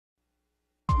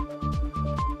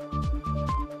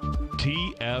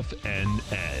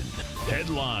TFNN.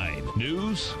 Headline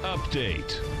News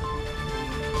Update.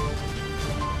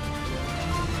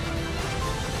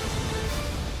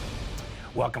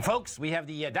 Welcome, folks. We have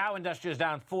the Dow Industrials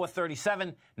down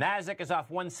 437. NASDAQ is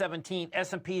off 117.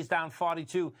 S&P is down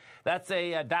 42. That's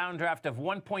a downdraft of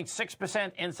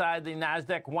 1.6% inside the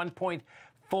NASDAQ,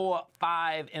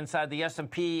 1.45 inside the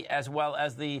S&P, as well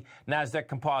as the NASDAQ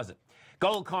composite.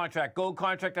 Gold contract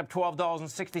up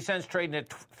 $12.60, trading at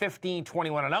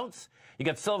 $15.21 an ounce. You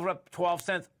got silver up 12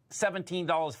 cents.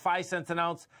 $17.05 an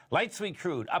ounce. Light sweet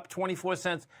crude up 24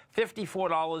 cents,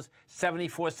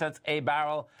 $54.74 a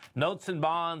barrel. Notes and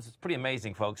bonds, it's pretty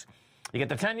amazing, folks. You get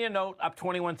the 10-year note up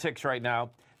 21 ticks right now.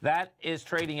 That is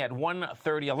trading at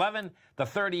 130.11. The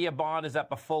 30-year bond is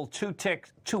up a full 2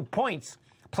 points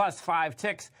plus 5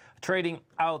 ticks, trading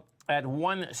out at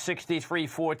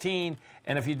 163.14.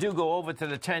 And if you do go over to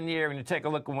the 10-year and you take a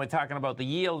look when we're talking about the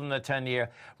yield in the 10-year,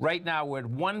 right now we're at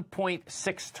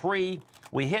 1.63.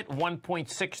 We hit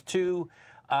 1.62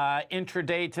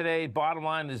 intraday today. Bottom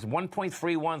line is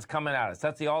 1.31's coming at us.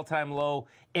 That's the all-time low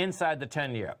inside the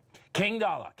 10-year. King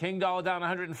dollar down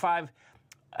 105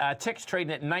 ticks,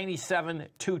 trading at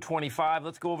 97.225.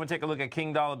 Let's go over and take a look at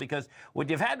King dollar, because what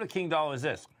you've had with King dollar is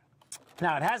this.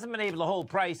 Now, it hasn't been able to hold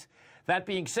price. That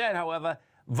being said, however,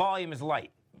 volume is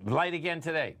light. Light again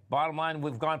today. Bottom line,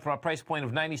 we've gone from a price point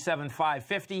of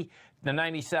 97.550 to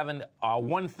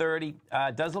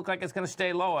 97.130. Does look like it's going to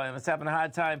stay lower, and it's having a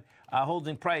hard time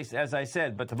holding price, as I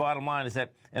said. But the bottom line is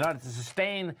that in order to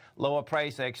sustain lower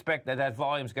price, I expect that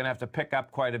volume is going to have to pick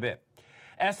up quite a bit.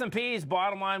 S&Ps,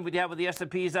 bottom line we have with the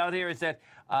S&Ps out here is that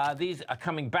these are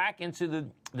coming back into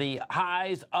the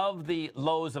highs of the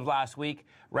lows of last week.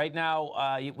 Right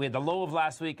now, we had the low of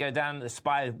last week down the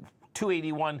SPY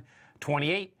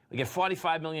 281.28. We get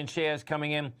 45 million shares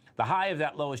coming in. The high of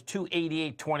that low is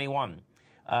 288.21.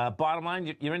 Bottom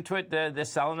line, you're into it. They're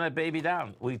selling that baby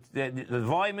down. The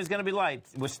volume is going to be light.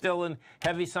 We're still in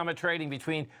heavy summer trading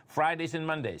between Fridays and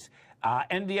Mondays.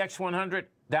 NDX 100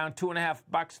 down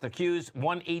 $2.50. The Q's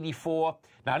 184.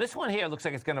 Now this one here looks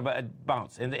like it's going to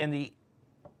bounce. In the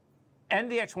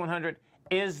NDX 100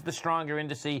 is the stronger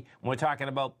indice when we're talking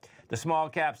about the small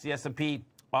caps, the S&P,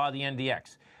 or the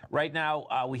NDX. Right now,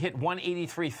 we hit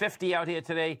 183.50 out here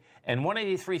today, and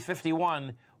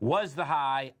 183.51 was the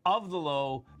high of the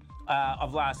low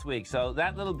of last week. So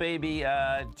that little baby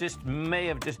just may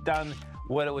have just done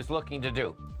what it was looking to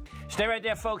do. Stay right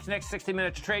there, folks. Next 60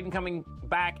 minutes of trading coming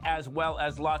back, as well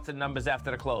as lots of numbers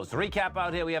after the close. The recap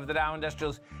out here, we have the Dow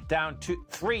Industrials down to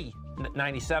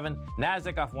 397,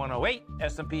 NASDAQ off 108,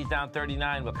 S&P's down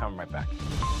 39. We'll come right back.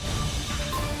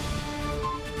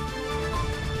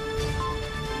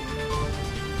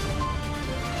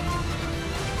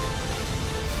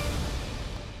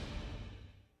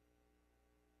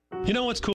 You know what's cool?